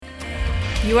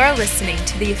You are listening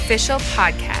to the official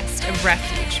podcast of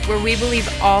Refuge, where we believe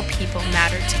all people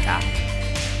matter to God.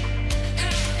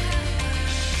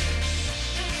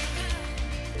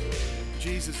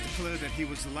 Jesus declared that he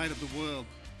was the light of the world.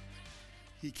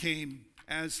 He came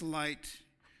as light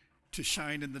to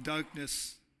shine in the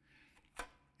darkness.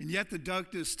 And yet the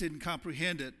darkness didn't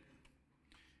comprehend it.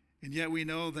 And yet we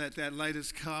know that that light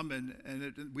has come,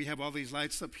 and we have all these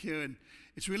lights up here, and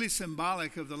it's really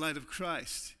symbolic of the light of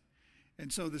Christ.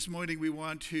 And so this morning we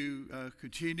want to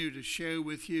continue to share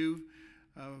with you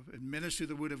and minister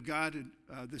the Word of God in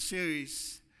the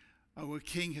series, Our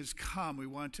King Has Come. We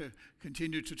want to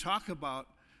continue to talk about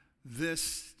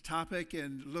this topic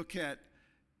and look at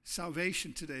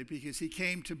salvation today, because he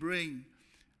came to bring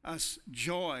us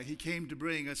joy. He came to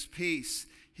bring us peace.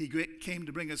 He came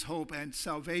to bring us hope and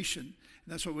salvation.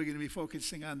 And that's what we're going to be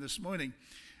focusing on this morning.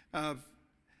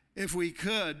 If we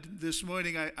could, this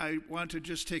morning, I want to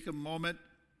just take a moment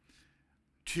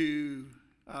to,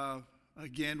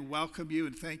 again, welcome you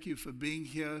and thank you for being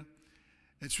here.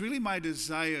 It's really my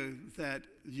desire that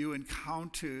you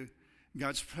encounter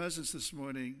God's presence this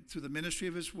morning through the ministry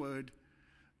of his word,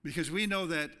 because we know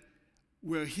that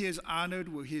where he is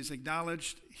honored, where he is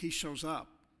acknowledged, he shows up.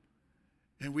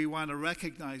 And we want to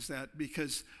recognize that,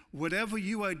 because whatever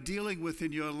you are dealing with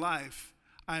in your life,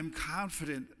 I'm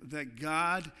confident that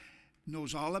God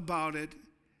knows all about it,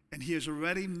 and he has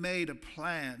already made a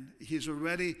plan. He has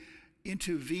already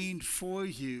intervened for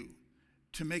you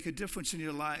to make a difference in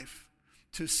your life,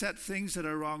 to set things that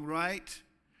are wrong right,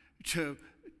 to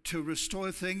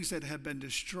restore things that have been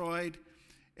destroyed,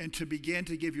 and to begin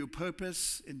to give you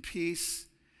purpose and peace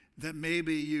that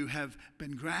maybe you have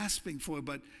been grasping for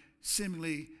but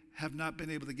seemingly have not been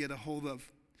able to get a hold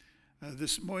of.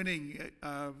 This morning,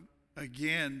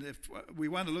 again, if we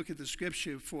want to look at the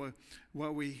scripture for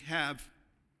what we have,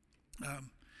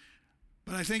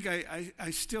 but I think I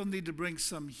still need to bring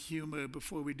some humor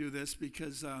before we do this,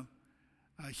 because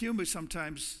humor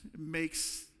sometimes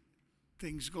makes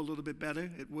things go a little bit better.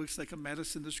 It works like a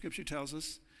medicine, the scripture tells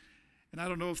us. And I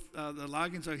don't know if the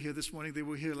Loggins are here this morning. They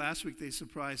were here last week. They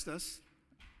surprised us.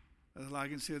 The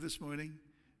Loggins here this morning.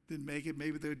 Didn't make it.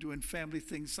 Maybe they're doing family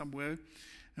things somewhere.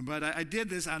 But I did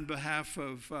this on behalf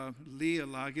of Leah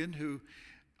Loggin, who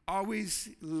always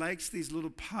likes these little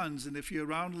puns. And if you're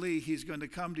around Lee, he's going to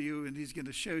come to you and he's going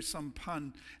to share some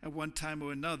pun at one time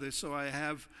or another. So I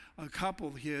have a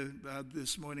couple here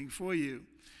this morning for you.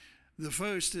 The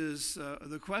first is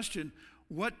the question: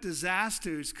 what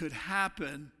disasters could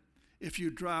happen if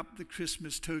you drop the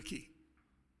Christmas turkey?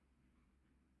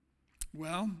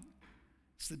 Well,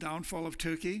 it's the downfall of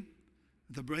Turkey,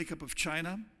 the breakup of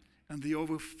China, and the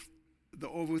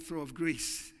overthrow of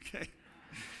Greece. Okay,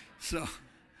 so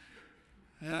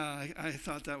yeah, I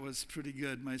thought that was pretty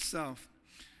good myself.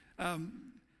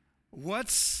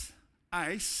 What's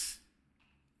ice?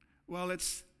 Well,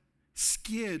 it's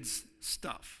skids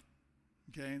stuff.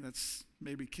 Okay, that's,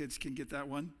 maybe kids can get that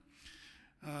one.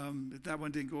 That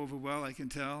one didn't go over well, I can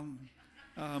tell.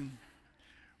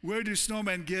 Where do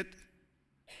snowmen get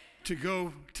to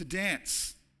go to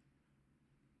dance?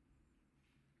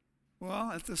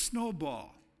 Well, at the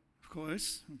snowball, of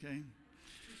course. Okay.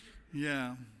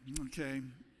 Yeah. Okay.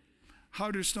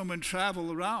 How do snowmen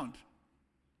travel around?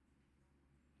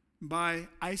 By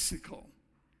icicle.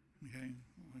 Okay.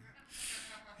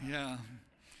 Yeah.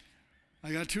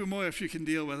 I got two more if you can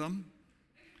deal with them.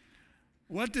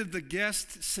 What did the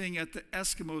guest sing at the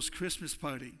Eskimos' Christmas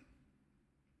party?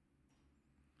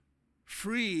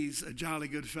 Freeze, a jolly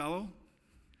good fellow.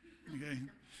 Okay.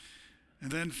 And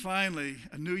then finally,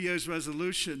 a New Year's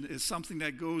resolution is something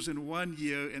that goes in one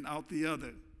year and out the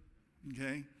other.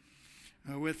 Okay.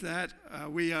 With that,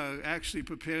 we are actually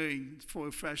preparing for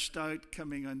a fresh start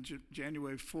coming on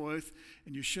January 4th,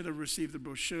 and you should have received the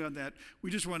brochure on that.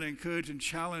 We just want to encourage and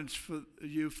challenge for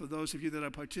those of you that are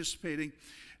participating.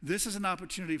 This is an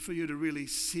opportunity for you to really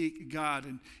seek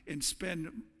God and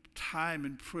spend time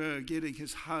in prayer, getting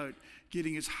his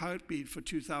heartbeat for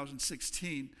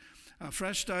 2016.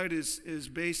 Fresh Start is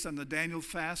based on the Daniel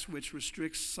fast, which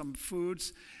restricts some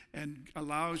foods and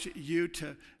allows you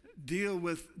to deal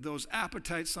with those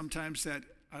appetites sometimes that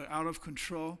are out of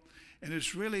control. And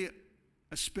it's really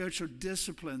a spiritual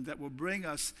discipline that will bring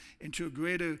us into a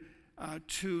greater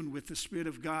tune with the Spirit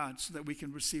of God, so that we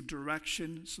can receive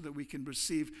direction, so that we can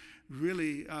receive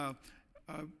really a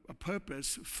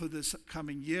purpose for this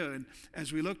coming year. And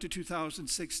as we look to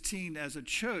 2016 as a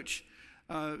church,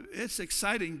 it's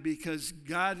exciting because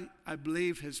God, I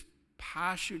believe, has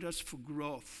postured us for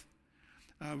growth.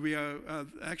 We are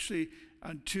actually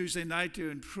on Tuesday night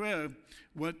during prayer,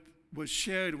 what was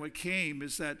shared and what came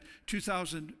is that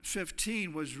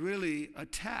 2015 was really a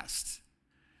test.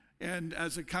 And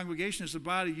as a congregation, as a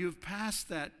body, you've passed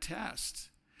that test.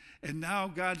 And now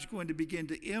God's going to begin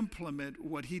to implement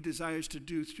what he desires to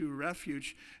do through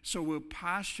Refuge, so we're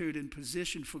postured and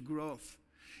positioned for growth.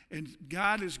 And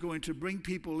God is going to bring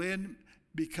people in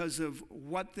because of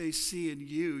what they see in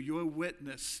you, your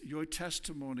witness, your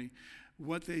testimony,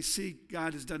 what they see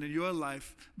God has done in your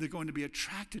life. They're going to be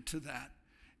attracted to that.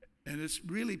 And it's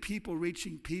really people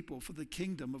reaching people for the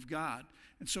kingdom of God.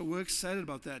 And so we're excited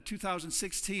about that.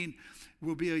 2016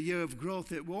 will be a year of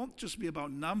growth. It won't just be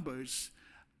about numbers,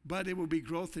 but it will be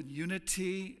growth in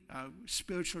unity,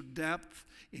 spiritual depth,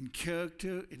 in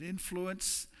character, in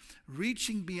influence,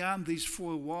 reaching beyond these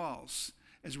four walls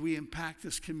as we impact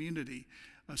this community.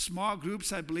 Small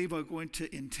groups, I believe, are going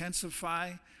to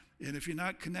intensify. And if you're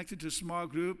not connected to a small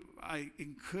group, I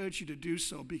encourage you to do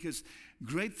so, because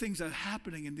great things are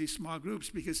happening in these small groups,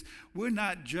 because we're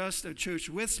not just a church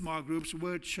with small groups,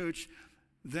 we're a church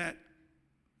that,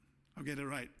 I'll get it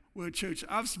right, we're a church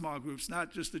of small groups,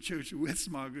 not just a church with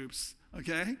small groups,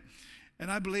 okay?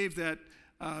 And I believe that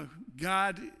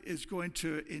God is going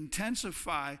to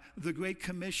intensify the Great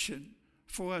Commission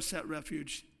for us at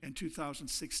Refuge in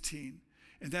 2016,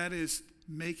 and that is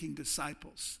making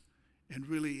disciples and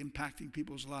really impacting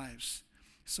people's lives.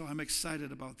 So I'm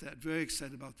excited about that, very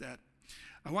excited about that.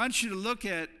 I want you to look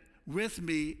at, with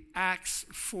me, Acts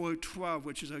 4:12,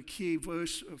 which is our key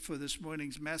verse for this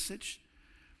morning's message.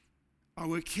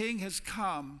 Our King has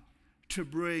come to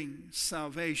bring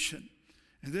salvation.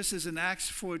 And this is in Acts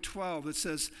 4:12. It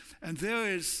says, "And there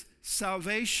is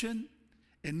salvation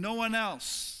in no one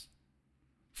else,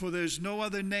 for there is no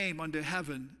other name under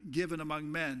heaven given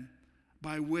among men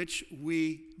by which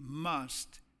we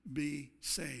must be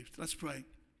saved." Let's pray.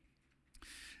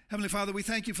 Heavenly Father, we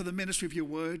thank you for the ministry of your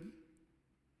word.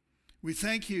 We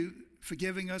thank you for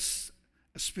giving us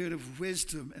a spirit of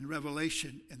wisdom and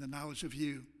revelation in the knowledge of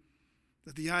you,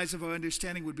 that the eyes of our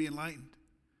understanding would be enlightened.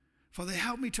 Father,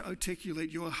 help me to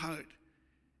articulate your heart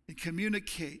and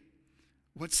communicate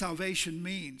what salvation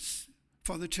means,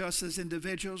 Father, to us as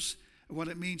individuals, and what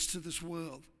it means to this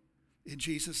world. In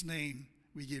Jesus' name,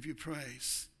 we give you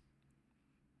praise.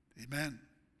 Amen.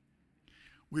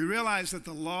 We realize that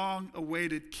the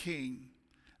long-awaited King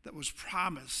that was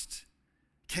promised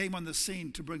came on the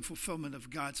scene to bring fulfillment of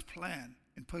God's plan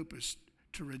and purpose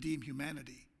to redeem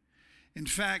humanity. In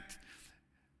fact,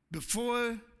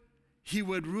 before he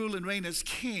would rule and reign as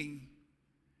king,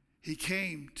 he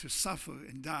came to suffer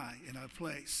and die in our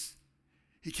place.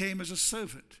 He came as a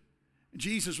servant.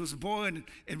 Jesus was born,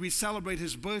 and we celebrate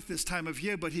his birth this time of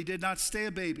year, but he did not stay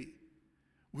a baby.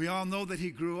 We all know that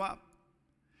he grew up.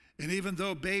 And even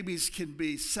though babies can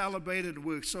be celebrated,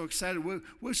 we're so excited.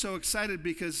 We're so excited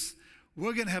because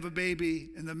we're going to have a baby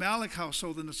in the Malik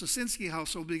household and the Sosinski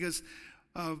household, because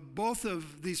both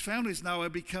of these families now are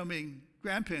becoming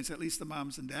grandparents, at least the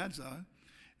moms and dads are.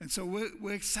 And so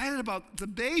we're excited about the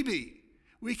baby.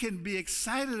 We can be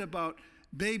excited about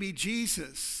baby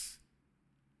Jesus.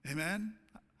 Amen?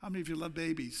 How many of you love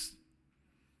babies?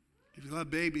 If you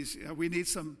love babies, we need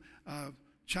some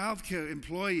child care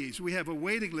employees. We have a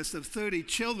waiting list of 30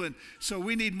 children, so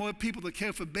we need more people to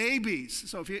care for babies.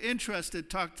 So if you're interested,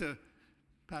 talk to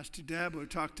Pastor Deb or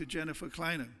talk to Jennifer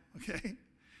Kleiner, okay?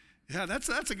 Yeah, that's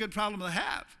a good problem to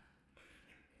have.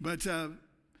 But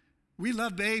we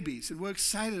love babies, and we're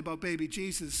excited about baby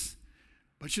Jesus.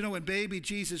 But you know, when baby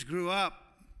Jesus grew up,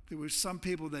 there were some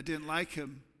people that didn't like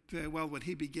him very well when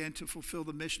he began to fulfill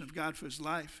the mission of God for his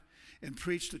life and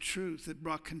preach the truth. It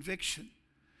brought conviction.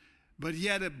 But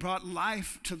yet it brought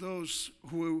life to those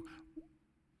who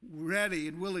were ready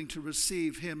and willing to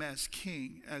receive him as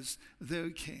king, as their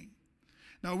king.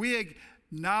 Now we're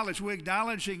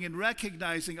acknowledging and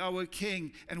recognizing our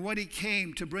king and what he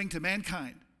came to bring to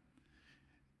mankind.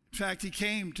 In fact, he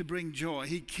came to bring joy.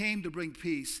 He came to bring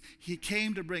peace. He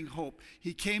came to bring hope.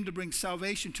 He came to bring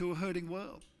salvation to a hurting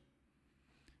world.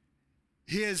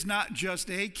 He is not just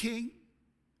a king,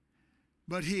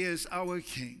 but he is our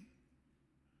king.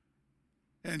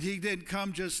 And he didn't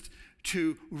come just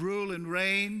to rule and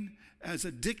reign as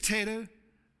a dictator,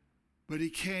 but he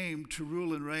came to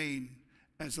rule and reign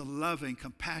as a loving,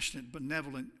 compassionate,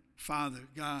 benevolent Father,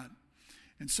 God.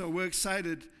 And so we're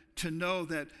excited to know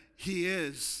that he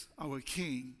is our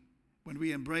king when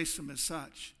we embrace him as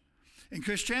such. In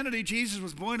Christianity, Jesus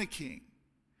was born a king.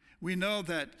 We know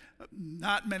that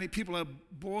not many people are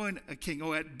born a king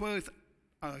or at birth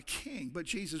are a king, but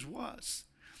Jesus was.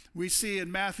 We see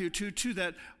in Matthew 2:2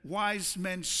 that wise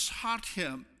men sought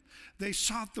him. They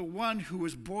sought the one who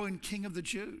was born King of the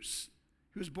Jews.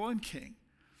 He was born king.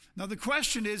 Now the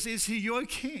question is he your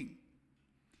king?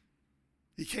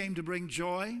 He came to bring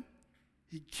joy.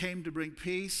 He came to bring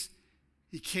peace.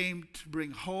 He came to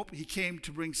bring hope. He came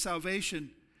to bring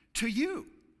salvation to you.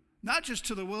 Not just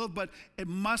to the world, but it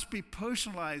must be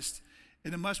personalized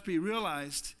and it must be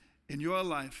realized in your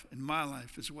life and my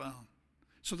life as well.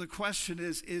 So the question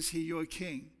is he your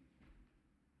king?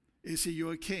 Is he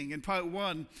your king? In part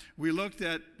one, we looked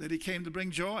at that he came to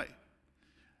bring joy.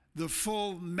 The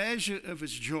full measure of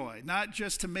his joy, not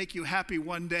just to make you happy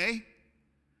one day,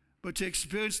 but to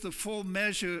experience the full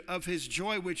measure of his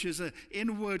joy, which is an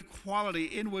inward quality,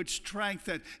 inward strength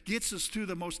that gets us through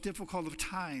the most difficult of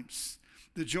times.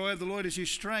 The joy of the Lord is your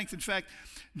strength. In fact,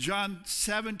 John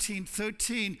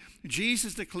 17:13,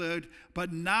 Jesus declared,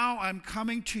 "But now I'm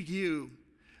coming to you,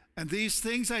 and these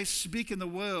things I speak in the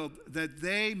world, that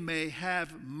they may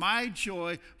have my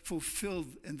joy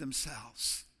fulfilled in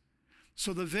themselves."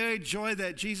 So the very joy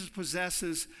that Jesus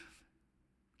possesses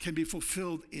can be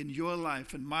fulfilled in your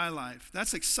life and my life.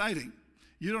 That's exciting.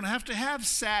 You don't have to have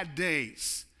sad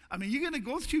days. I mean, you're going to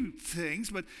go through things,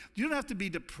 but you don't have to be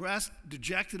depressed,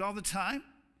 dejected all the time,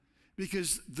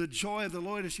 because the joy of the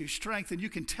Lord is your strength, and you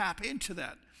can tap into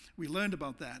that. We learned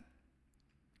about that.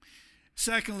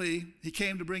 Secondly, he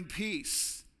came to bring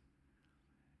peace.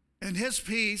 And his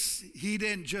peace, he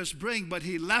didn't just bring, but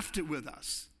he left it with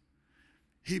us.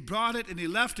 He brought it and he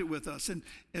left it with us. And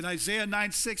in Isaiah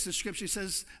 9:6, the scripture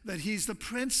says that he's the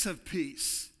Prince of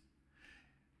Peace.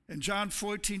 In John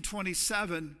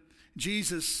 14:27,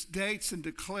 Jesus states and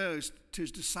declares to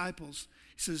his disciples,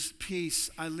 he says,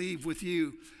 "Peace I leave with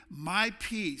you. My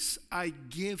peace I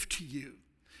give to you.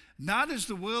 Not as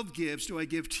the world gives do I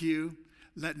give to you.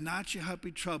 Let not your heart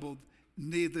be troubled,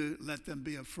 neither let them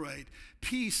be afraid."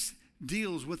 Peace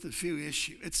deals with the fear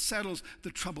issue. It settles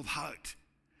the troubled heart.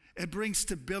 It brings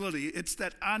stability. It's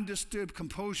that undisturbed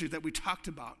composure that we talked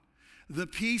about. The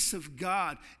peace of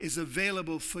God is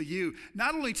available for you,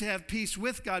 not only to have peace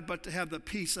with God, but to have the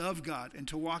peace of God and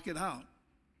to walk it out.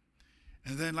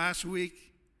 And then last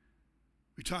week,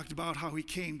 we talked about how he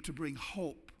came to bring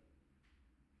hope.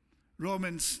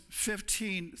 Romans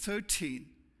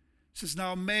 15:13 says,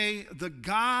 "Now may the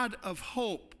God of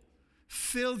hope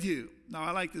fill you." Now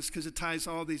I like this because it ties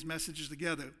all these messages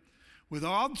together. "With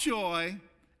all joy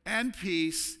and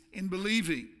peace in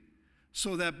believing,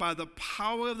 so that by the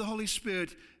power of the Holy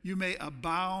Spirit you may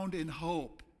abound in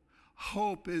hope."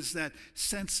 Hope is that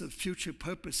sense of future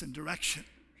purpose and direction.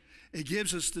 It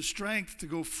gives us the strength to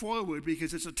go forward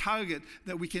because it's a target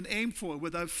that we can aim for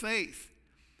with our faith.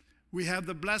 We have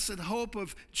the blessed hope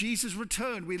of Jesus'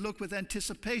 return. We look with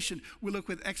anticipation. We look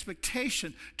with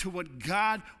expectation to what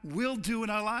God will do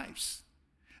in our lives.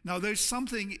 Now, there's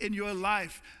something in your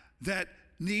life that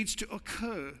needs to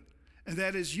occur, and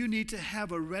that is you need to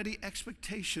have a ready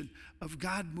expectation of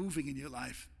God moving in your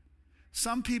life.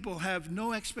 Some people have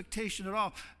no expectation at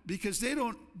all because they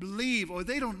don't believe or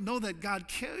they don't know that God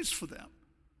cares for them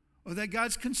or that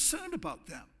God's concerned about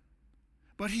them.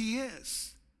 But he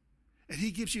is, and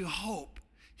he gives you hope.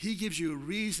 He gives you a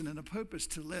reason and a purpose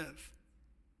to live.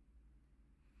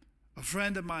 A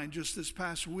friend of mine just this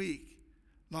past week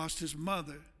lost his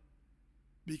mother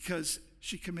because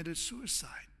she committed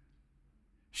suicide.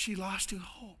 She lost her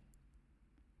hope.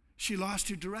 She lost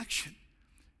her direction.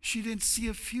 She didn't see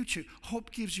a future.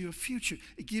 Hope gives you a future.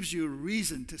 It gives you a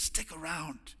reason to stick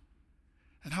around.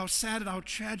 And how sad and how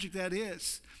tragic that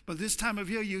is. But this time of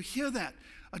year, you hear that.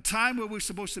 A time where we're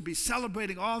supposed to be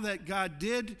celebrating all that God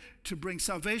did to bring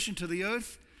salvation to the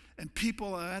earth, and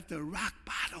people are at the rock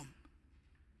bottom.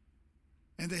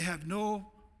 And they have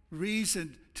no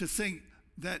reason to think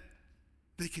that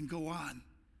they can go on.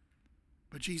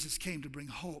 But Jesus came to bring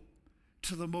hope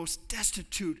to the most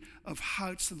destitute of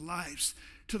hearts and lives,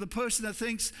 to the person that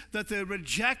thinks that they're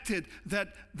rejected,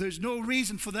 that there's no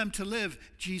reason for them to live.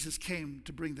 Jesus came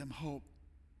to bring them hope.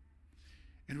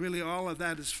 And really all of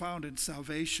that is found in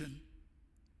salvation.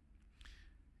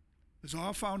 It's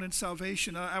all found in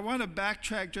salvation. I want to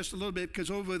backtrack just a little bit because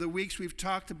over the weeks we've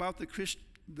talked about the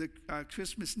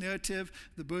Christmas narrative,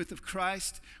 the birth of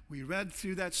Christ. We read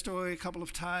through that story a couple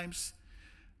of times.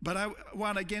 But I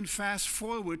want to again fast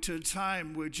forward to a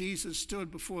time where Jesus stood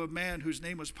before a man whose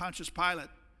name was Pontius Pilate.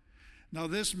 Now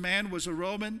this man was a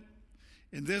Roman,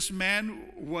 and this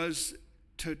man was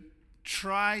to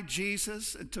try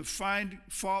Jesus and to find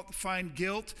fault, find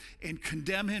guilt, and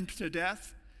condemn him to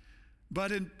death.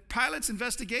 But in Pilate's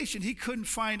investigation, he couldn't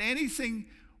find anything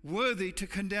worthy to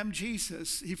condemn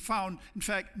Jesus. He found, in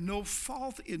fact, no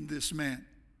fault in this man.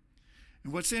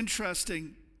 And what's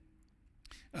interesting,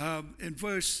 in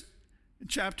verse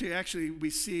We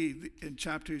see in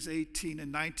chapters 18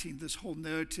 and 19 this whole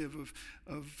narrative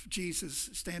of Jesus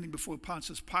standing before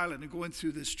Pontius Pilate and going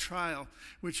through this trial,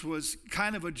 which was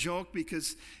kind of a joke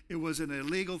because it was an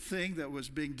illegal thing that was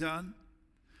being done.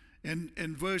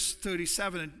 In verse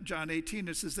 37 in John 18,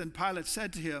 it says, "Then Pilate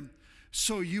said to him,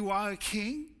 'So you are a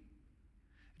king?'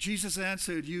 Jesus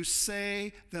answered, 'You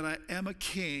say that I am a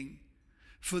king.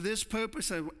 For this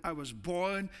purpose I was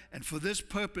born, and for this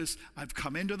purpose I've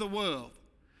come into the world,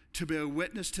 to bear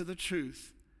witness to the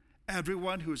truth.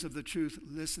 Everyone who is of the truth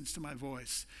listens to my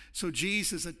voice.'" So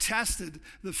Jesus attested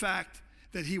the fact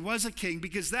that he was a king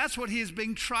because that's what he is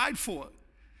being tried for.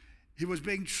 He was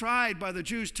being tried by the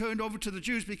Jews, turned over to the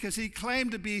Jews because he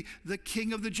claimed to be the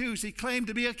king of the Jews. He claimed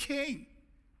to be a king.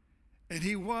 And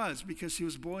he was, because he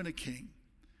was born a king.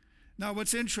 Now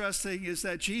what's interesting is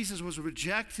that Jesus was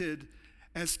rejected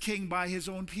as king by his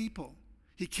own people.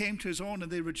 He came to his own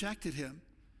and they rejected him.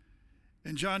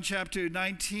 In John chapter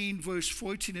 19, verse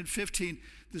 14 and 15,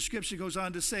 the scripture goes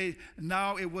on to say,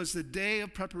 "Now it was the day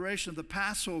of preparation of the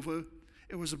Passover.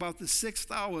 It was about the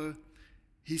 6th hour.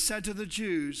 He said to the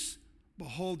Jews,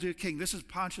 'Behold your king.'" This is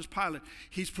Pontius Pilate.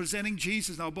 He's presenting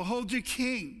Jesus now. "Behold your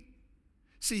king."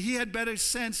 See, he had better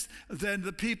sense than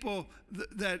the people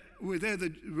that were there, the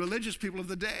religious people of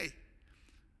the day.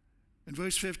 In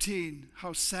verse 15,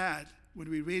 how sad when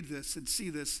we read this and see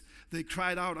this. They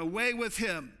cried out, "Away with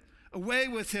him! Away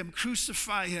with him!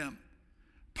 Crucify him!"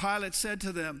 Pilate said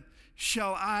to them,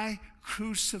 "Shall I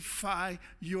crucify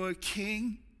your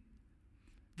king?"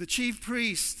 The chief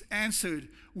priests answered,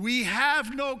 "We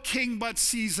have no king but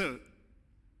Caesar."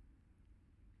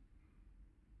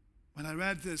 When I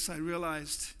read this, I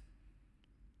realized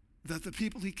that the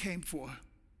people he came for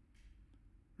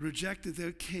rejected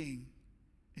their king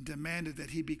and demanded that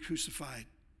he be crucified.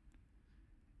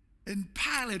 And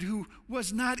Pilate, who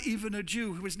was not even a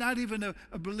Jew, who was not even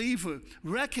a believer,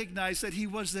 recognized that he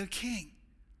was their king.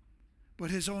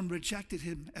 But his own rejected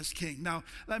him as king. Now,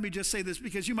 let me just say this,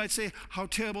 because you might say how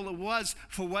terrible it was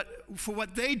for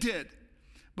what they did.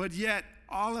 But yet,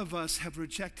 all of us have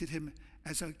rejected him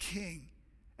as our king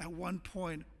at one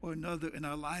point or another in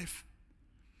our life.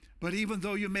 But even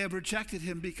though you may have rejected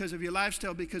him because of your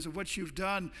lifestyle, because of what you've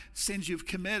done, sins you've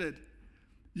committed,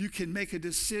 you can make a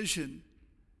decision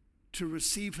to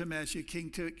receive him as your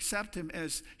king, to accept him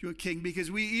as your king.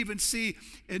 Because we even see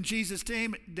in Jesus' day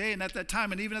and at that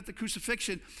time, and even at the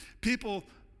crucifixion, people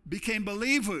became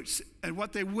believers and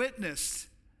what they witnessed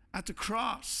at the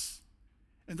cross.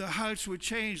 And their hearts were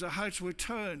changed, their hearts were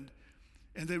turned,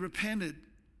 and they repented.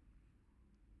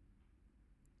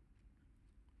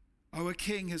 Our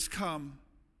King has come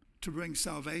to bring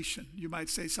salvation. You might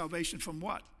say, salvation from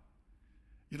what?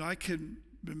 You know, I can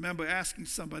remember asking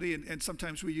somebody, and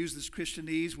sometimes we use this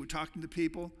Christianese, we're talking to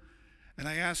people, and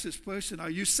I asked this person, "Are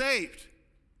you saved?"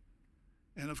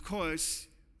 And of course,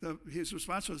 his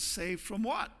response was, "Saved from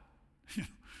what?"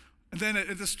 And then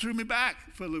it just threw me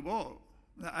back for a little while.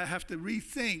 I have to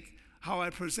rethink how I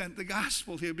present the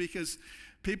gospel here, because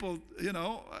people,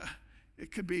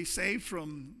 it could be saved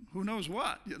from who knows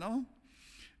what,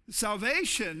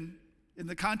 Salvation, in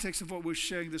the context of what we're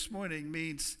sharing this morning,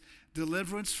 means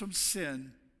deliverance from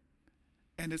sin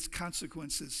and its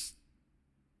consequences.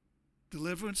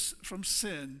 Deliverance from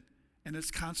sin and its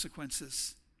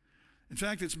consequences. In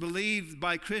fact, it's believed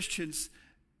by Christians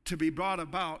to be brought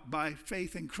about by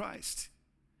faith in Christ.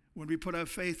 When we put our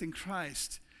faith in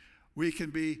Christ, we can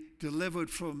be delivered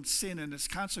from sin and its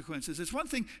consequences. It's one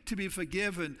thing to be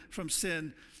forgiven from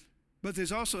sin, but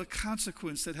there's also a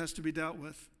consequence that has to be dealt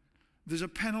with. There's a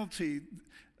penalty,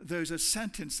 there's a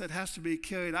sentence that has to be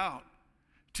carried out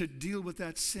to deal with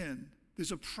that sin.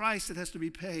 There's a price that has to be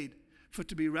paid for it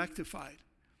to be rectified.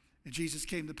 And Jesus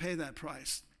came to pay that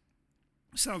price.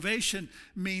 Salvation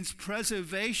means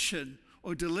preservation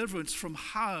or deliverance from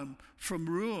harm, from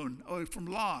ruin, or from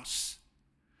loss.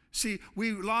 See,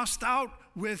 we lost out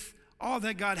with all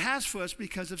that God has for us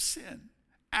because of sin.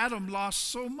 Adam lost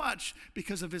so much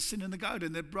because of his sin in the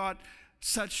garden that brought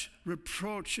such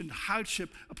reproach and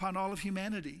hardship upon all of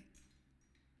humanity.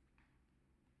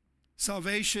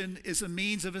 Salvation is a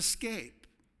means of escape,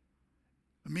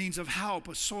 a means of help,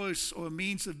 a source or a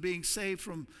means of being saved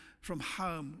from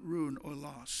harm, ruin, or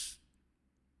loss.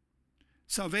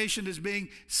 Salvation is being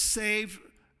saved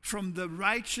from the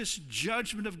righteous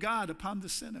judgment of God upon the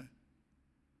sinner.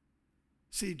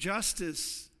 See,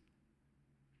 justice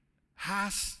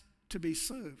has to be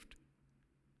served.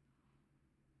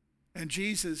 And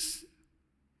Jesus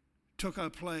took our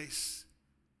place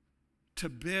to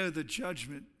bear the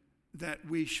judgment that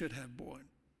we should have borne.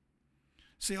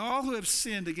 See, all who have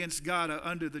sinned against God are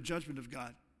under the judgment of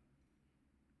God.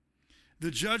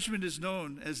 The judgment is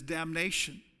known as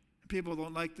damnation. People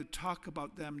don't like to talk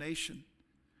about damnation,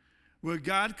 where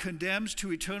God condemns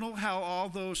to eternal hell all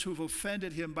those who've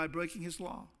offended him by breaking his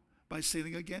law, by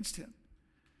sinning against him.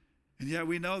 And yet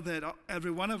we know that every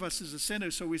one of us is a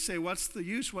sinner, so we say, what's the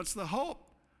use? What's the hope?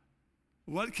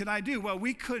 What can I do? Well,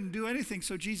 we couldn't do anything,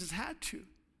 so Jesus had to.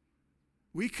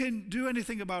 We couldn't do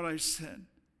anything about our sin,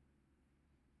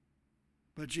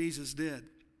 but Jesus did.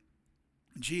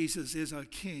 Jesus is our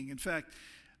King. In fact,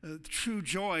 true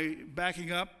joy,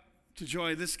 backing up to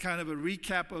joy, this kind of a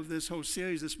recap of this whole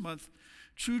series this month,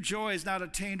 true joy is not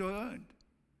attained or earned.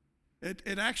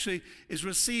 It actually is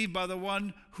received by the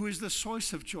one who is the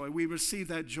source of joy. We receive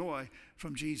that joy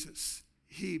from Jesus.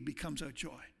 He becomes our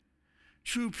joy.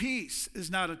 True peace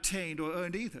is not attained or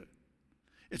earned either.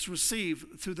 It's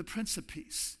received through the Prince of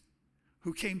Peace,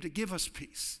 who came to give us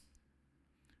peace.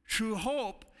 True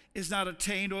hope is not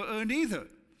attained or earned either.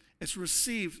 It's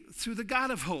received through the God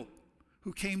of hope,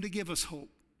 who came to give us hope.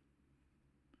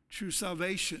 True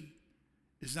salvation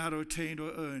is not attained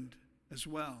or earned as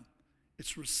well.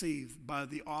 It's received by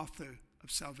the author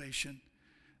of salvation.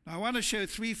 Now, I want to share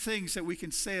three things that we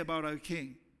can say about our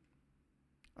King.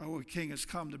 Our King has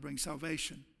come to bring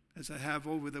salvation. As I have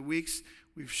over the weeks,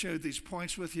 we've shared these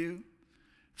points with you.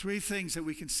 Three things that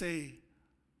we can say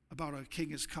about our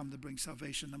King has come to bring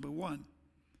salvation. Number one,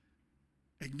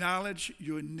 acknowledge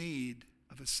your need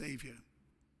of a Savior.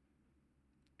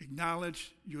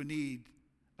 Acknowledge your need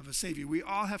of a Savior. We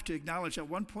all have to acknowledge at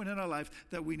one point in our life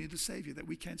that we need a Savior, that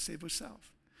we can't save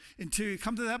ourselves. Until you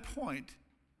come to that point,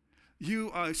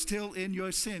 you are still in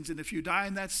your sins. And if you die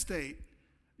in that state,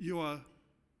 you are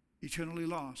eternally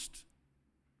lost.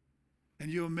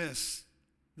 And you'll miss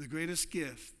the greatest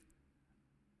gift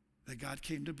that God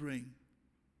came to bring.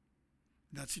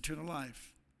 That's eternal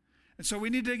life. And so we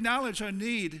need to acknowledge our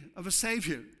need of a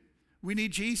Savior. We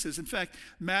need Jesus. In fact,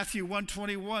 Matthew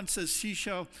 1:21 says, "She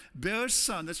shall bear a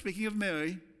son," that's speaking of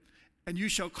Mary, "and you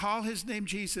shall call his name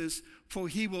Jesus, for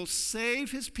he will save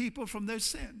his people from their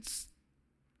sins."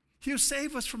 He'll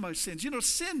save us from our sins. You know,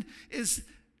 sin is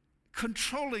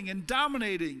controlling and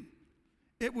dominating.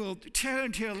 It will tear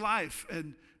into your life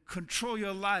and control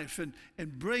your life and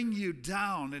bring you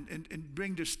down and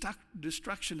bring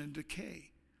destruction and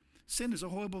decay. Sin is a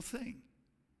horrible thing.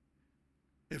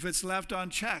 If it's left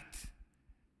unchecked,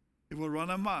 it will run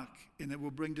amok, and it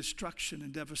will bring destruction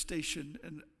and devastation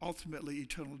and ultimately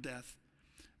eternal death.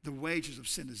 The wages of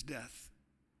sin is death,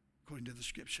 according to the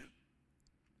Scripture.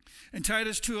 In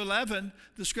Titus 2:11,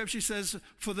 the Scripture says,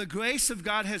 "For the grace of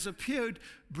God has appeared,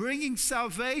 bringing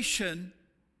salvation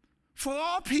for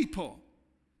all people."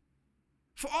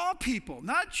 For all people,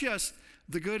 not just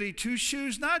the goody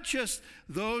two-shoes, not just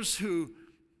those who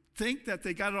think that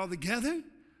they got it all together,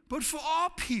 but for all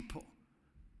people,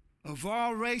 of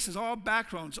all races, all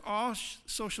backgrounds, all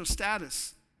social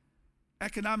status,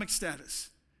 economic status.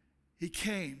 He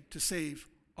came to save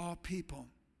all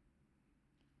people.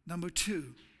 Number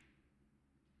two,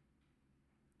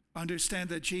 understand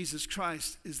that Jesus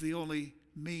Christ is the only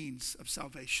means of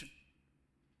salvation.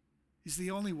 He's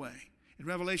the only way. In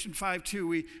Revelation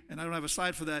 5:2, and I don't have a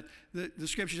slide for that, the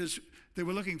Scripture says they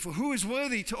were looking for who is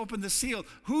worthy to open the seal.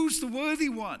 Who's the worthy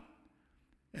one?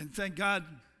 And thank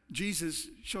God Jesus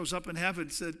shows up in heaven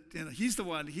and said, he's the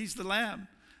one, he's the Lamb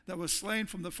that was slain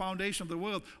from the foundation of the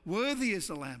world. Worthy is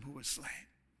the Lamb who was slain.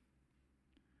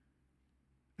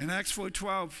 In Acts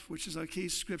 4:12, which is our key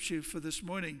scripture for this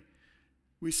morning,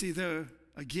 we see there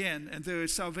again, and there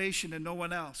is salvation in no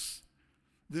one else.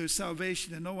 There is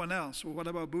salvation in no one else. Well, what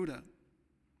about Buddha?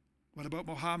 What about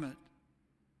Muhammad?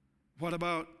 What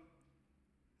about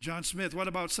John Smith? What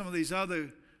about some of these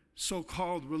other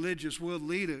so-called religious world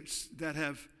leaders that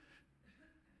have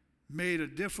made a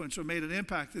difference or made an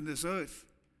impact in this earth?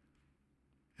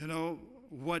 You know,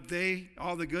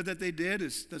 all the good that they did,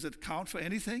 does it count for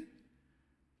anything?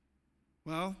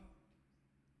 Well,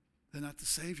 they're not the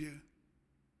Savior.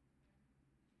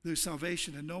 There's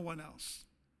salvation in no one else.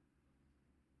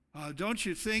 Don't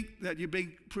you think that you're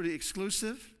being pretty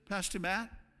exclusive, Pastor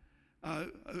Matt?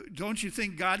 Don't you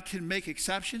think God can make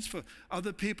exceptions for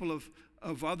other people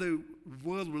of other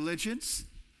world religions?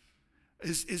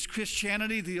 Is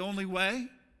Christianity the only way?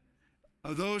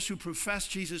 Are those who profess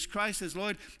Jesus Christ as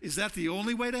Lord, is that the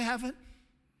only way to heaven?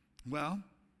 Well,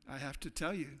 I have to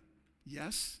tell you,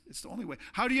 yes, it's the only way.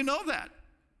 How do you know that?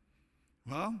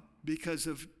 Well, because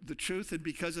of the truth and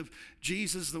because of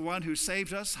Jesus, the one who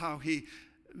saved us, how he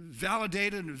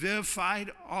validated and verified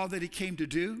all that he came to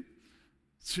do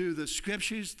through the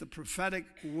Scriptures, the prophetic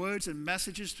words and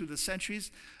messages through the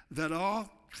centuries that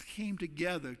all came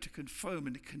together to confirm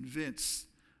and to convince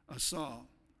us all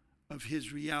of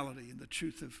his reality and the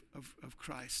truth of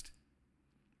Christ.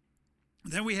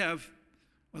 And then we have,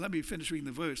 well, let me finish reading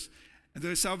the verse. And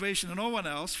there is salvation in no one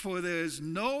else, for there is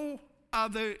no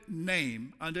other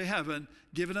name under heaven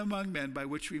given among men by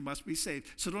which we must be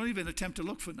saved. So don't even attempt to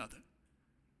look for another,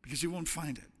 because you won't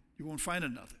find it. You won't find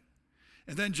another.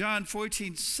 And then John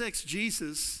 14:6,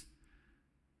 Jesus,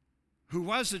 who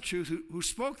was the truth, who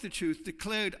spoke the truth,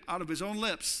 declared out of his own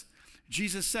lips,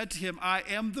 Jesus said to him, I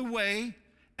am the way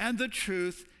and the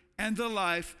truth and the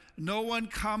life. No one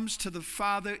comes to the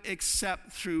Father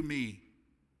except through me.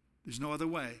 There's no other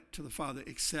way to the Father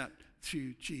except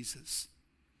through Jesus.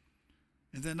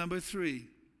 And then number 3,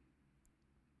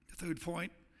 the third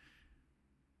point,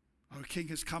 our King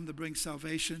has come to bring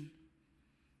salvation,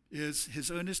 is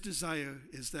his earnest desire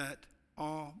is that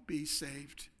all be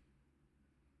saved.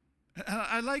 And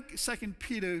I like 2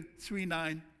 Peter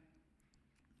 3:9.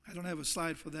 I don't have a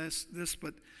slide for this,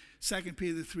 but 2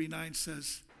 Peter 3:9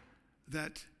 says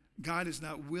that God is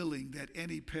not willing that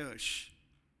any perish,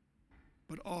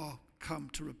 but all come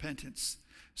to repentance.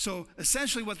 So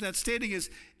essentially what that's stating is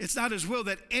it's not his will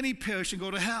that any perish and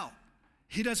go to hell.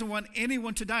 He doesn't want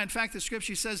anyone to die. In fact, the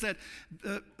scripture says that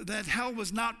hell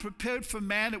was not prepared for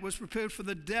man. It was prepared for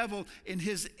the devil and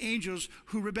his angels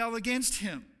who rebel against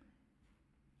him.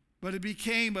 But it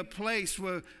became a place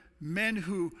where men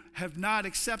who have not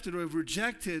accepted or have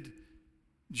rejected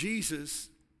Jesus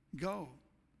go.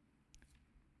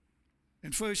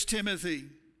 In 1 Timothy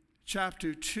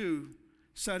chapter 2,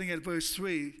 starting at verse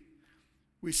 3,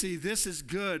 we see this is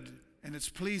good and it's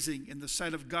pleasing in the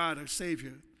sight of God our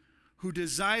Savior, who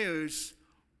desires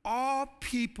all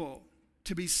people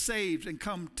to be saved and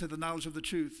come to the knowledge of the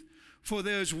truth. For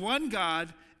there is one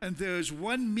God and there is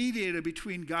one mediator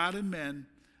between God and men,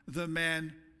 the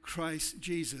man Christ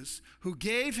Jesus, who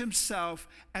gave himself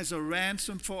as a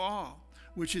ransom for all,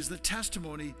 which is the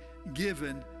testimony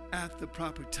given at the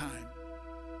proper time.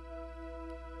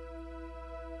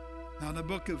 Now in the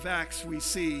book of Acts, we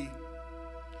see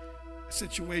a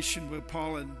situation where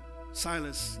Paul and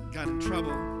Silas got in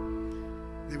trouble.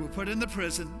 They were put in the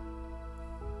prison,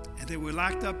 and they were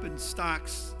locked up in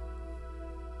stocks,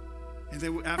 and they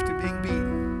were after being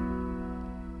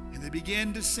beaten, and they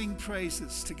began to sing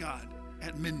praises to God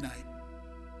at midnight.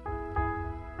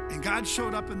 And God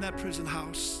showed up in that prison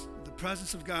house. The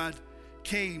presence of God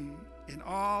came, and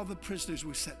all the prisoners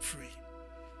were set free.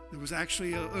 There was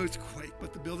actually an earthquake,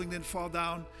 but the building didn't fall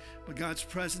down, but God's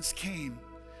presence came.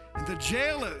 And the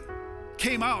jailer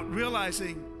came out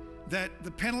realizing that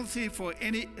the penalty for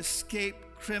any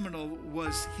escaped criminal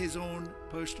was his own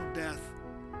personal death.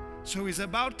 So he's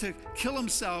about to kill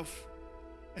himself,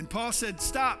 and Paul said,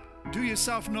 "Stop, do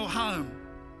yourself no harm."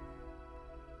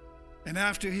 And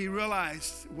after he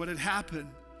realized what had happened,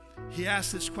 he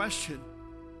asked this question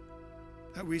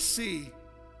that we see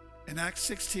in Acts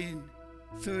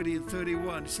 16:30 and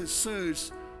 31. It says,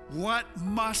 "Sirs, what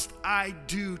must I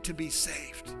do to be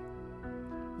saved?"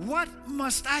 What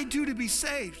must I do to be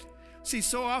saved? See,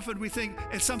 so often we think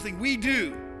it's something we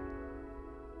do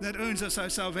that earns us our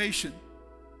salvation.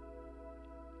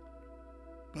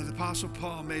 But the Apostle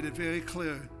Paul made it very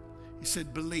clear. He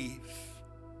said, believe.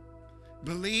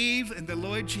 Believe in the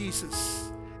Lord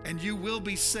Jesus, and you will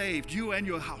be saved, you and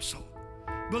your household.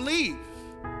 Believe.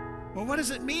 Well, what does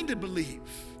it mean to believe?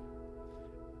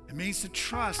 It means to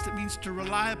trust. It means to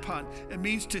rely upon. It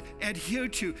means to adhere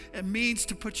to. It means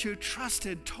to put your trust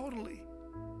in totally.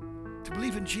 To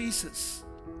believe in Jesus.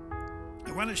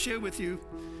 I want to share with you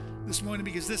this morning,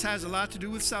 because this has a lot to do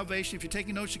with salvation. If you're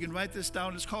taking notes, you can write this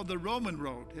down. It's called the Roman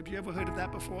Road. Have you ever heard of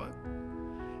that before?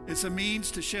 It's a means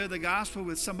to share the gospel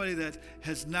with somebody that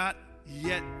has not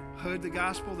yet heard the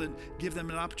gospel, and give them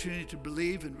an opportunity to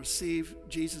believe and receive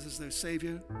Jesus as their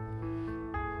Savior.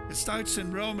 It starts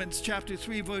in Romans chapter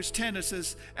 3, verse 10. It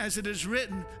says, "As it is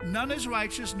written, none is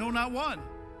righteous, no, not one.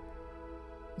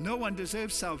 No one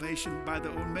deserves salvation by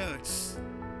their own merits,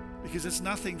 because it's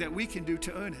nothing that we can do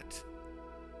to earn it."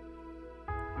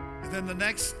 And then the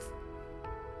next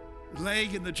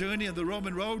leg in the journey of the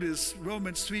Roman road is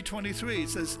Romans 3:23. It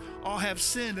says, "All have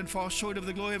sinned and fall short of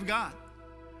the glory of God."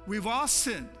 We've all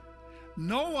sinned.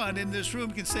 No one in this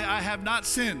room can say, "I have not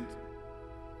sinned."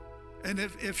 And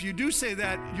if you do say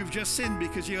that, you've just sinned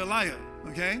because you're a liar,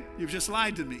 okay? You've just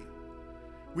lied to me.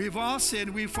 We've all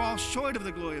sinned. We fall short of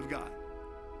the glory of God.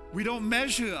 We don't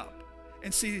measure up.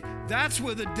 And see, that's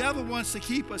where the devil wants to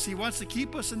keep us. He wants to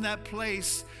keep us in that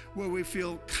place where we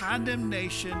feel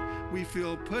condemnation, we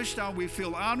feel pushed down, we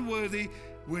feel unworthy,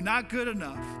 we're not good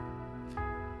enough.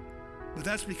 But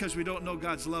that's because we don't know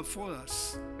God's love for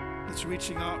us. That's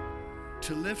reaching out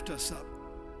to lift us up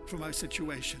from our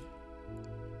situation.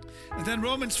 And then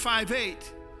Romans 5:8.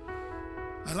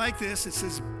 I like this. It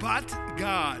says, but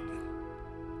God.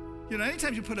 You know,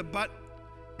 anytime you put a but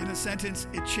in a sentence,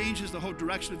 it changes the whole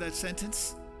direction of that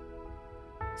sentence.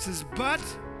 It says, but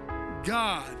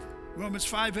God, Romans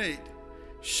 5:8,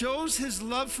 shows his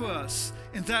love for us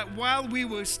in that while we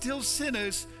were still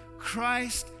sinners,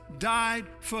 Christ died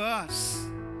for us.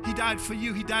 He died for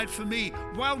you. He died for me.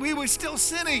 While we were still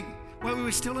sinning, while we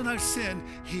were still in our sin,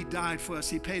 he died for us.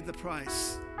 He paid the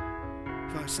price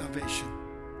for our salvation.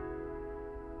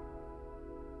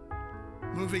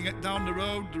 Moving down the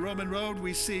road, the Roman road,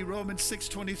 we see Romans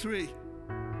 6:23.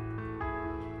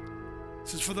 It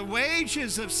says, for the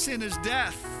wages of sin is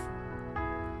death,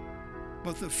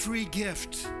 but the free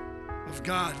gift of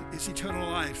God is eternal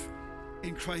life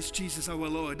in Christ Jesus our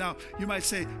Lord. Now, you might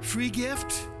say, free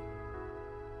gift?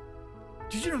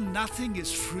 Did you know nothing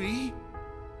is free?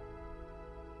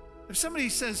 If somebody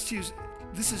says to you,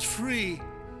 this is free,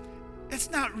 it's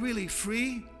not really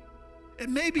free. It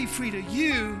may be free to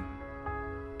you,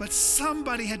 but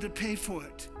somebody had to pay for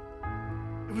it.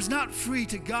 It was not free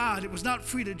to God. It was not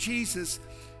free to Jesus,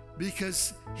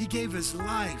 because he gave his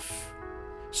life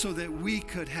so that we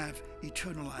could have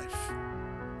eternal life.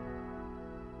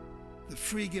 The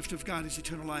free gift of God is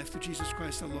eternal life through Jesus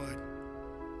Christ our Lord.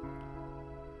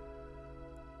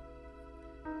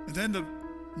 And then the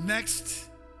next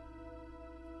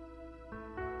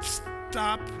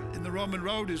stop in the Roman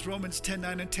road is Romans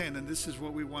 10:9 and 10, and this is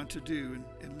what we want to do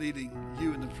in leading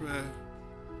you in the prayer.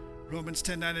 Romans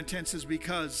 10:9 and 10 says,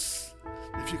 because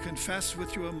if you confess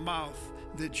with your mouth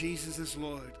that Jesus is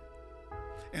Lord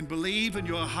and believe in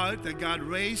your heart that God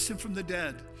raised him from the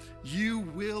dead, you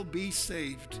will be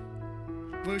saved.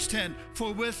 Verse 10,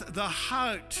 for with the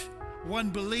heart one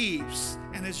believes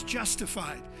and is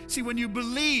justified. See, when you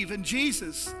believe in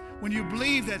Jesus, when you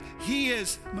believe that he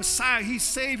is Messiah, he's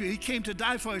Savior, he came to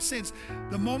die for our sins,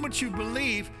 the moment you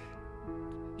believe,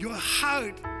 your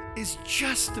heart is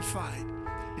justified.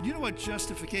 And you know what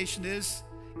justification is?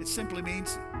 It simply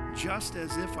means just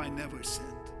as if I never sinned.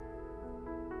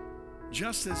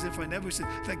 Just as if I never sinned.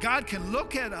 That God can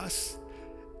look at us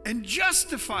and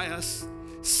justify us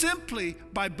simply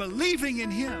by believing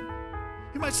in him.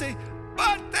 You might say,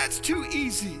 but that's too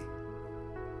easy.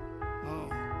 Oh,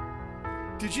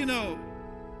 did you know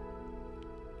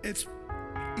it's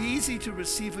easy to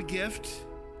receive a gift?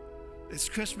 It's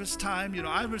Christmas time. You know,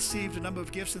 I received a number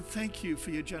of gifts, and thank you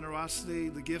for your generosity,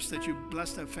 the gifts that you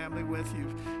blessed our family with.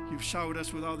 You've showered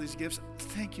us with all these gifts.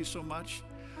 Thank you so much.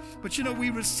 But you know, we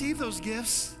receive those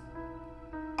gifts.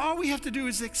 All we have to do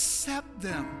is accept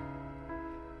them.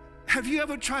 Have you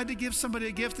ever tried to give somebody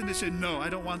a gift and they said, no, I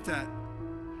don't want that?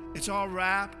 It's all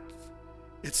wrapped.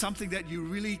 It's something that you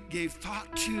really gave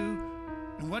thought to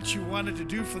and what you wanted to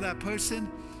do for that person.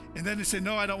 And then they say,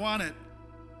 no, I don't want it.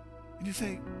 And you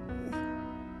think,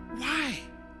 why?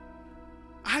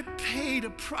 I paid a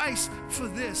price for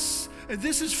this, and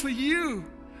this is for you.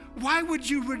 Why would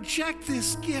you reject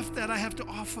this gift that I have to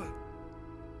offer?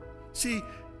 See,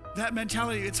 that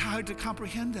mentality, it's hard to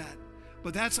comprehend that.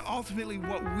 But that's ultimately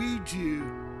what we do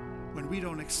when we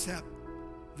don't accept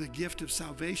the gift of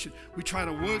salvation. We try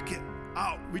to work it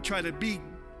out. We try to be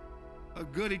a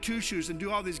goody two-shoes and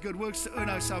do all these good works to earn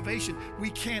our salvation. We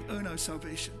can't earn our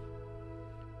salvation.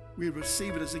 We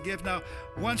receive it as a gift. Now,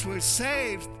 once we're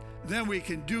saved, then we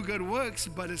can do good works,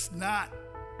 but it's not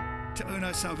to earn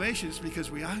our salvation. It's because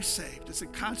we are saved. It's a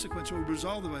consequence or a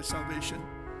result of our salvation.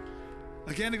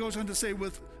 Again, it goes on to say,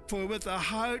 for with the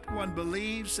heart one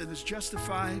believes and is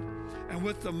justified, and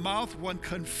with the mouth one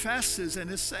confesses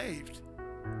and is saved.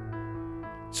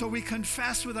 So we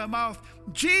confess with our mouth,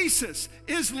 Jesus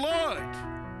is Lord,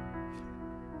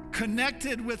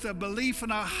 connected with a belief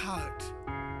in our heart.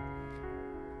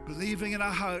 Believing in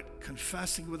our heart,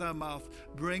 confessing with our mouth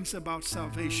brings about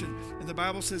salvation. And the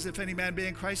Bible says, if any man be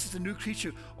in Christ is a new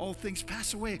creature, all things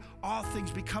pass away, all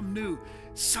things become new.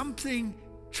 Something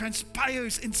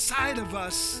transpires inside of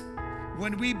us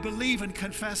when we believe and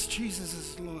confess Jesus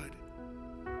as Lord.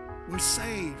 We're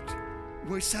saved.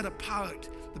 We're set apart.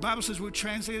 The Bible says we're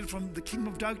translated from the kingdom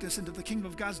of darkness into the kingdom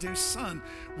of God's dear Son.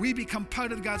 We become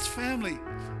part of God's family.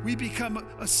 We become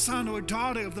a son or a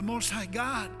daughter of the Most High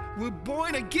God. We're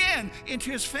born again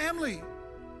into his family.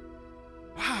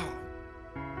 Wow.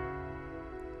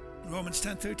 Romans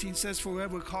 10:13 says, for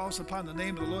whoever calls upon the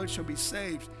name of the Lord shall be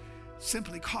saved.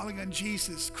 Simply calling on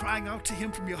Jesus, crying out to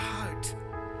him from your heart,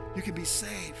 you can be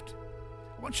saved.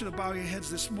 I want you to bow your heads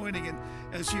this morning, and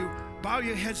as you bow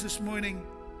your heads this morning,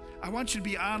 I want you to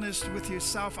be honest with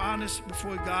yourself, honest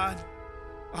before God,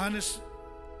 honest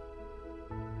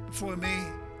before me.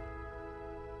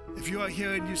 If you are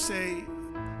here and you say,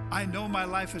 I know my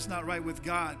life is not right with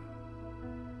God.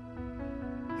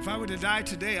 If I were to die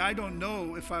today, I don't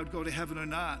know if I would go to heaven or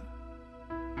not.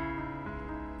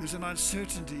 There's an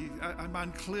uncertainty. I'm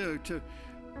unclear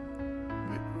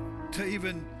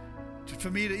for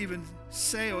me to even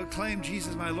say or claim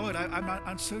Jesus my Lord. I'm not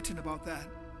uncertain about that.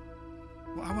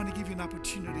 Well, I want to give you an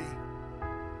opportunity.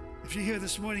 If you're here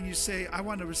this morning, you say, I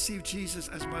want to receive Jesus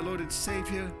as my Lord and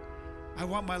Savior. I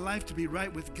want my life to be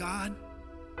right with God.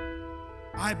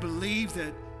 I believe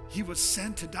that he was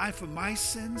sent to die for my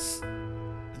sins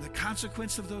and the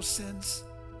consequence of those sins.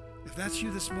 If that's you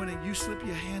this morning, you slip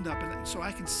your hand up so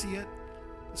I can see it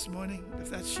this morning. If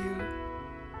that's you,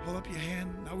 hold up your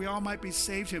hand. Now, we all might be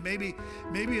saved here. Maybe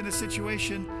in a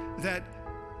situation that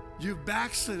you've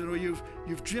backslidden or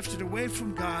you've drifted away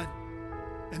from God,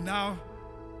 and now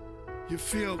you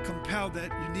feel compelled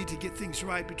that you need to get things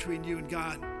right between you and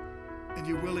God, and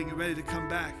you're willing and ready to come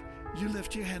back. You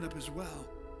lift your hand up as well.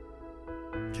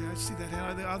 Can I see that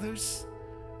hand? Are there others?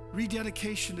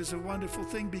 Rededication is a wonderful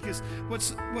thing, because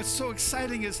what's so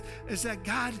exciting is that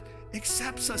God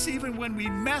accepts us even when we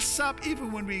mess up,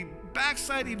 even when we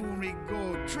backslide, even when we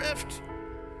go drift.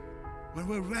 When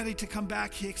we're ready to come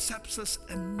back, he accepts us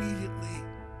immediately.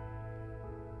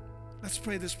 Let's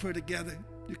pray this prayer together.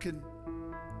 You can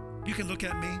look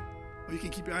at me, or you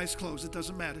can keep your eyes closed. It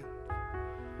doesn't matter.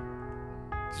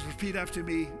 Just repeat after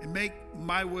me and make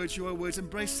my words your words.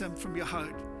 Embrace them from your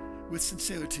heart with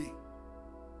sincerity.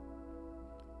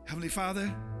 Heavenly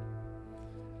Father,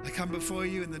 I come before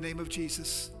you in the name of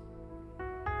Jesus.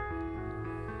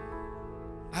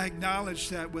 I acknowledge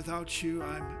that without you,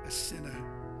 I'm a sinner.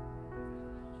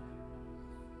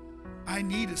 I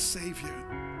need a Savior.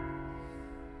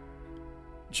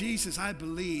 Jesus, I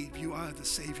believe you are the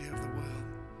Savior of the world.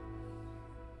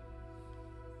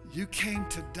 You came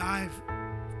to die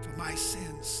for my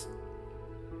sins.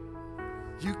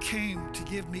 You came to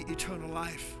give me eternal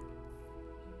life.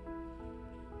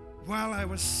 While I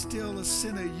was still a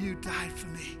sinner, you died for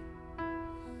me.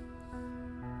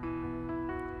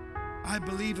 I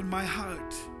believe in my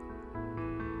heart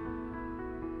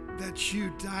that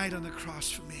you died on the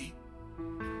cross for me.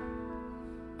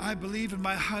 I believe in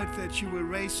my heart that you were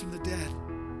raised from the dead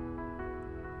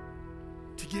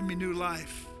to give me new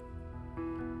life.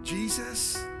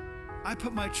 Jesus, I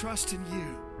put my trust in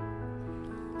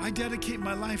you. I dedicate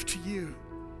my life to you.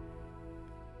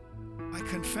 I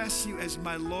confess you as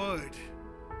my Lord.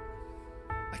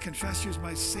 I confess you as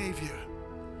my Savior.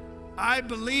 I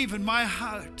believe in my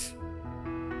heart,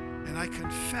 and I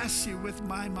confess you with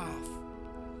my mouth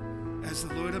as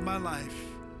the Lord of my life.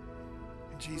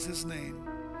 In Jesus' name.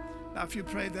 Now, if you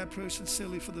prayed that prayer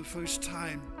sincerely for the first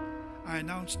time, I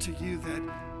announce to you that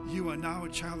you are now a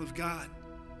child of God.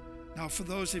 Now, for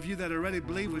those of you that are already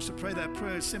believers, to pray that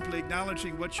prayer is simply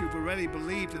acknowledging what you've already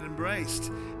believed and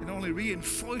embraced. It only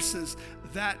reinforces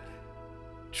that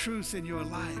truth in your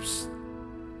lives.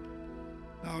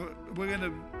 Now, we're going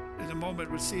to, in a moment,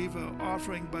 receive an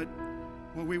offering, but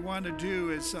what we want to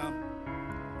do is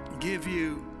give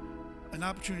you an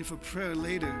opportunity for prayer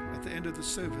later at the end of the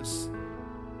service.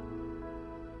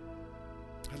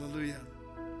 Hallelujah.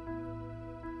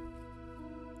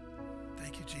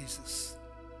 Thank you, Jesus.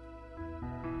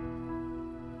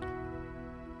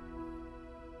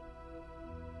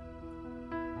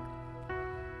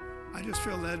 I just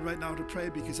feel led right now to pray,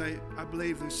 because I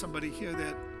believe there's somebody here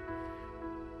that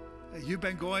you've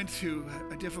been going through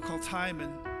a difficult time,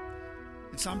 and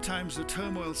sometimes the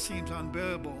turmoil seems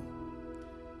unbearable.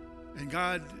 And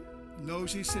God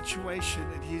knows your situation,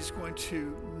 and he's going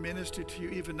to minister to you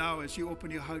even now as you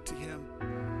open your heart to him.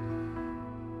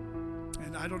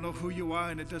 And I don't know who you are,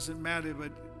 and it doesn't matter,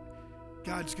 but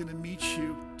God's going to meet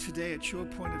you today at your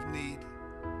point of need.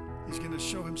 He's going to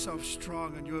show himself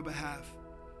strong on your behalf.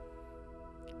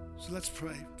 So let's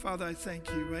pray. Father, I thank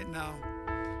you right now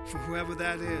for whoever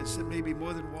that is. It may be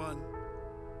more than one.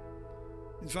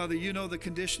 And Father, you know the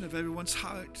condition of everyone's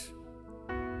heart.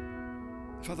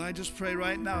 Father, I just pray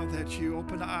right now that you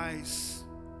open eyes,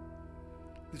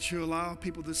 that you allow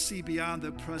people to see beyond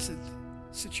their present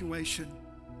situation,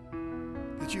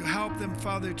 that you help them,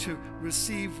 Father, to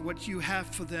receive what you have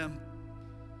for them.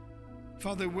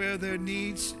 Father, where there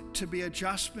needs to be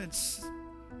adjustments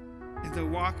in their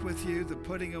walk with you, the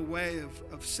putting away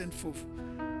of sinful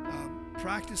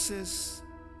practices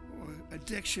or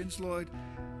addictions, Lord,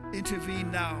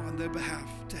 intervene now on their behalf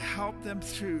to help them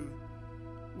through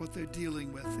what they're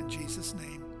dealing with, in Jesus'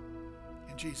 name.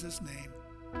 In Jesus' name.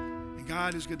 And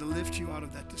God is going to lift you out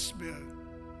of that despair.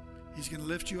 He's going to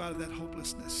lift you out of that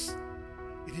hopelessness.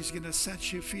 And he's going to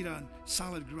set your feet on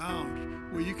solid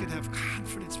ground where you can have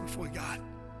confidence before God.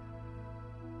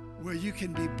 where you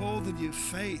can be bold in your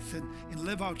faith and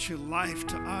live out your life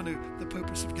to honor the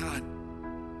purpose of God.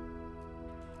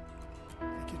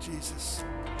 Thank you, Jesus.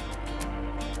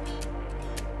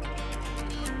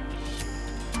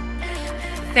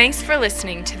 Thanks for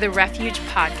listening to the Refuge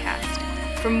Podcast.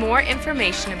 For more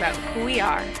information about who we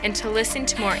are and to listen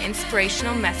to more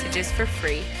inspirational messages for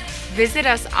free, visit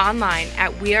us online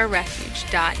at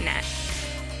wearerefuge.net.